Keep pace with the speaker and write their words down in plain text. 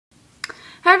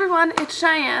Hi everyone, it's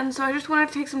Cheyenne. So I just wanted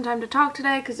to take some time to talk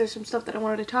today because there's some stuff that I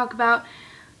wanted to talk about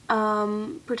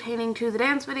pertaining to the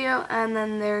dance video, and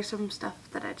then there's some stuff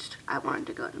that I wanted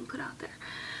to go ahead and put out there.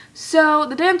 So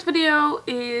the dance video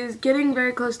is getting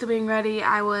very close to being ready.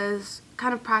 I was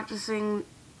kind of practicing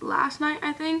last night,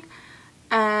 I think,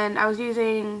 and I was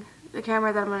using the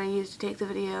camera that I'm going to use to take the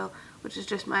video, which is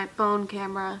just my phone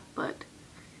camera, but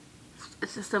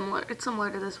it's similar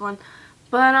to this one.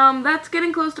 But that's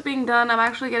getting close to being done. I'm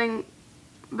actually getting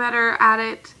better at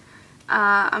it.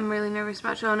 I'm really nervous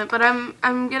about showing it, but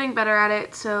I'm getting better at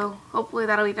it, so hopefully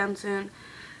that'll be done soon.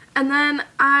 And then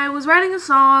I was writing a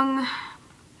song, I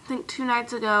think 2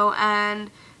 nights ago,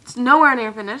 and it's nowhere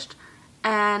near finished.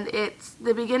 And it's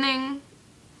the beginning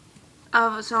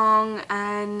of a song,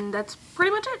 and that's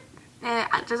pretty much it.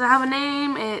 It doesn't have a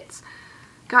name, it's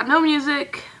got no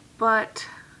music, but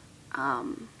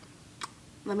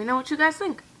let me know what you guys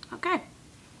think. Okay.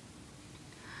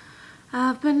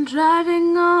 I've been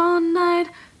driving all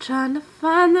night, trying to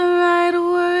find the right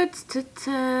words to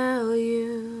tell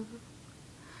you.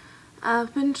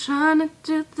 I've been trying to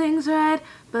do things right,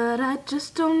 but I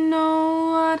just don't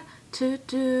know what to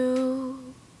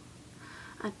do.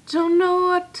 I don't know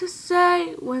what to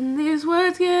say when these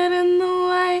words get in the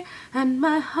way, and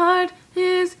my heart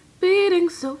is beating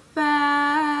so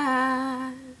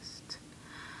fast.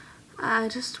 I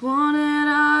just wanted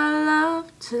our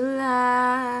love to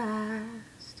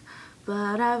last,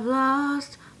 but I've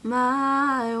lost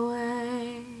my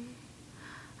way.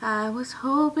 I was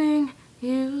hoping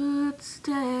you'd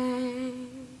stay.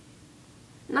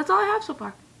 And that's all I have so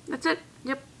far. That's it.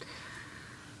 Yep.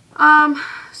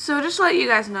 So just to let you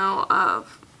guys know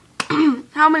of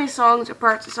how many songs or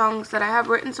parts of songs that I have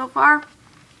written so far,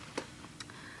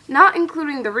 not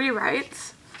including the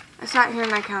rewrites. I sat here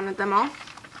and I counted them all.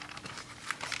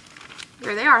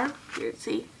 Here they are. Here,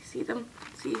 see them?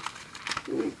 See?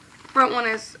 Front one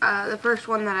is the first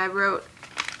one that I wrote.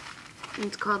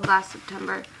 It's called Last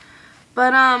September.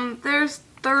 But there's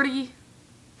 30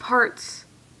 parts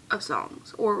of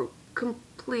songs, or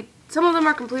complete. Some of them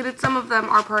are completed, some of them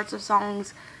are parts of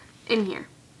songs in here.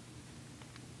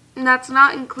 And that's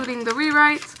not including the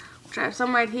rewrites, which I have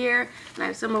some right here, and I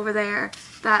have some over there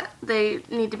that they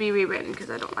need to be rewritten because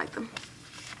I don't like them.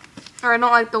 Or I don't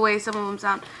like the way some of them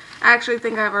sound. I actually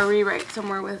think I have a rewrite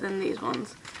somewhere within these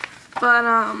ones. But,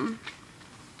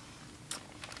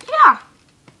 yeah.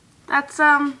 That's,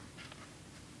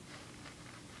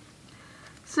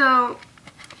 so,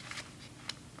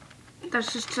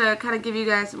 that's just to kind of give you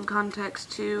guys some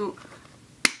context to,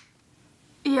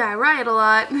 yeah, I write a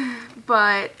lot,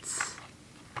 but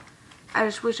I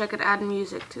just wish I could add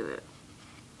music to it.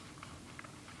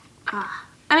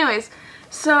 Anyways,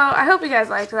 so I hope you guys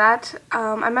liked that.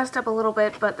 I messed up a little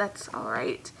bit, but that's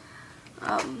alright.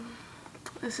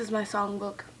 This is my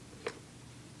songbook.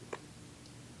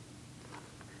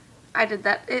 I did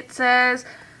that. It says,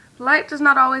 light does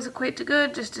not always equate to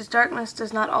good, just as darkness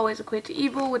does not always equate to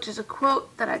evil, which is a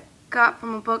quote that I got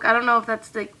from a book. I don't know if that's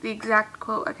the exact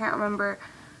quote, I can't remember,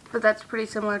 but that's pretty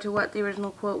similar to what the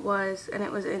original quote was, and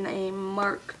it was in a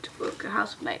marked book, a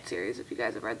House of Night series, if you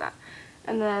guys have read that.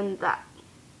 And then that.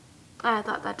 I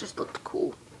thought that just looked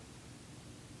cool.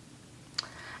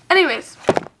 Anyways,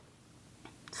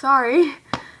 sorry.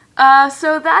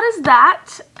 So that is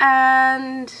that,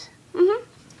 and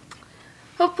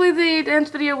hopefully the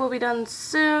dance video will be done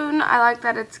soon. I like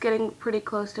that it's getting pretty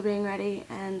close to being ready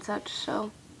and such, so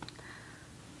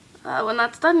when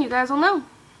that's done, you guys will know.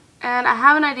 And I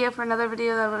have an idea for another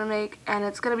video that I'm going to make, and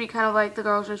it's going to be kind of like the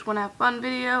Girls Just Want to Have Fun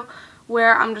video,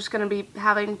 where I'm just going to be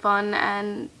having fun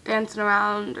and dancing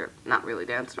around, or not really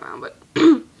dancing around, but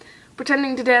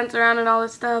pretending to dance around and all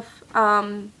this stuff.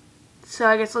 So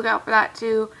I guess look out for that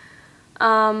too.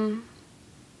 That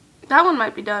one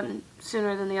might be done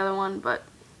sooner than the other one, but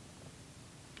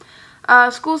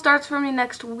school starts for me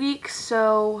next week,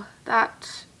 so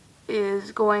that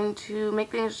is going to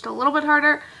make things just a little bit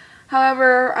harder.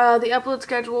 However, the upload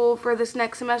schedule for this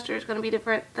next semester is going to be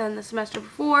different than the semester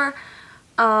before.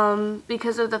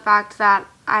 Because of the fact that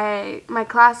my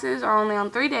classes are only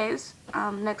on 3 days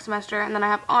next semester, and then I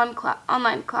have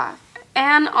online class.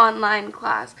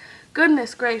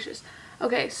 Goodness gracious.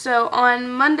 Okay, so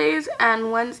on Mondays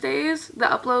and Wednesdays, the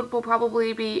upload will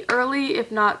probably be early,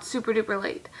 if not super duper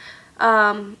late.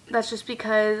 That's just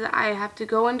because I have to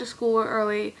go into school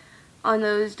early on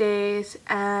those days,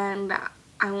 and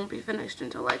I won't be finished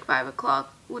until like 5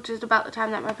 o'clock, which is about the time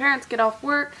that my parents get off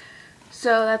work.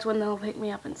 So that's when they'll pick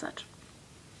me up and such.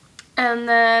 And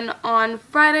then on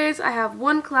Fridays, I have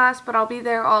 1 class, but I'll be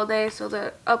there all day, so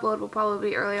the upload will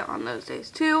probably be earlier on those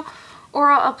days too.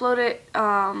 or I'll upload it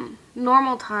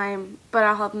normal time, but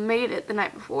I'll have made it the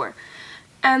night before.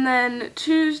 And then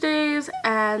Tuesdays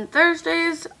and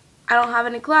Thursdays, I don't have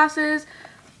any classes,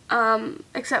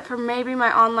 except for maybe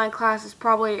my online classes.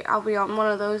 Probably I'll be on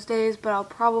one of those days, but I'll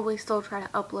probably still try to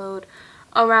upload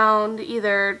around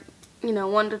either,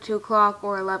 1 to 2 o'clock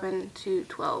or 11 to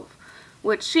 12,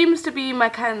 which seems to be my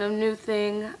kind of new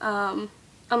thing.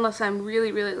 Unless I'm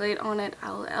really, really late on it,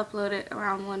 I'll upload it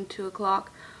around 1, 2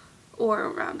 o'clock or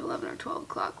around 11 or 12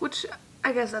 o'clock, which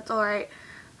I guess that's alright.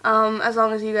 As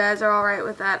long as you guys are alright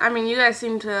with that. I mean, you guys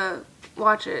seem to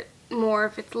watch it more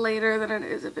if it's later than it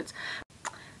is if it's...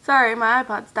 Sorry, my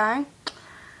iPod's dying.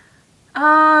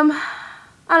 I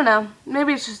don't know.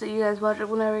 Maybe it's just that you guys watch it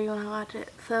whenever you want to watch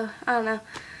it. So, I don't know.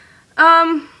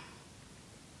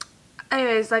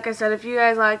 Anyways, like I said, if you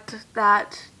guys liked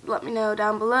that, let me know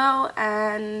down below.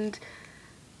 And,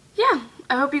 yeah,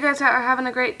 I hope you guys are having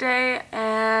a great day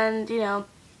and,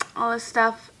 all this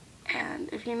stuff. And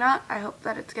if you're not, I hope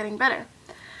that it's getting better.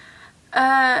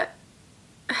 I'm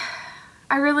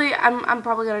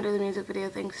probably going to do the music video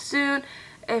thing soon.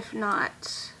 If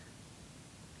not,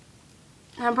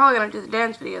 I'm probably going to do the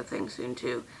dance video thing soon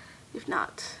too. If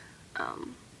not,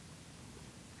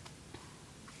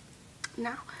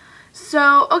 now.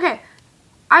 So, okay,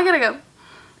 I gotta go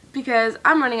because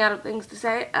I'm running out of things to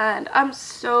say and I'm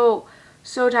so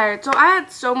tired. So I had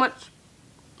so much,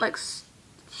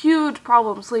 huge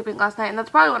problem sleeping last night, and that's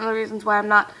probably one of the reasons why I'm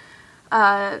not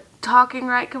talking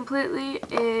right completely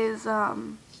is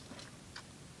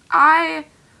I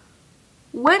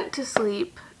went to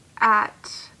sleep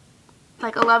at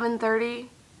 11:30,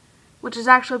 which is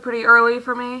actually pretty early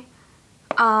for me,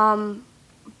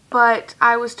 but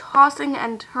I was tossing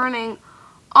and turning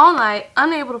all night,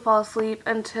 unable to fall asleep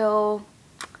until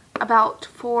about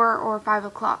 4 or 5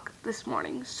 o'clock this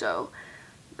morning. So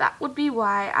that would be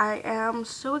why I am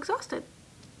so exhausted.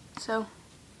 So,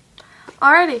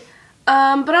 alrighty.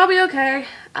 But I'll be okay.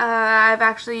 I've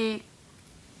actually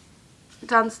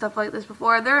done stuff like this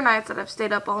before. There are nights that I've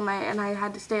stayed up all night and I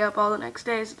had to stay up all the next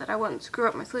day so that I wouldn't screw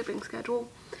up my sleeping schedule.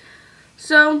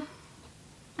 So,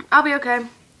 I'll be okay.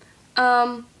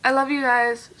 I love you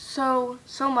guys so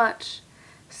much.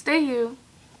 Stay you.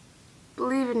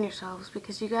 Believe in yourselves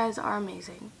because you guys are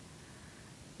amazing.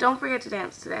 Don't forget to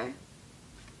dance today.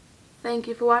 Thank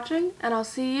you for watching, and I'll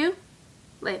see you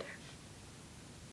later.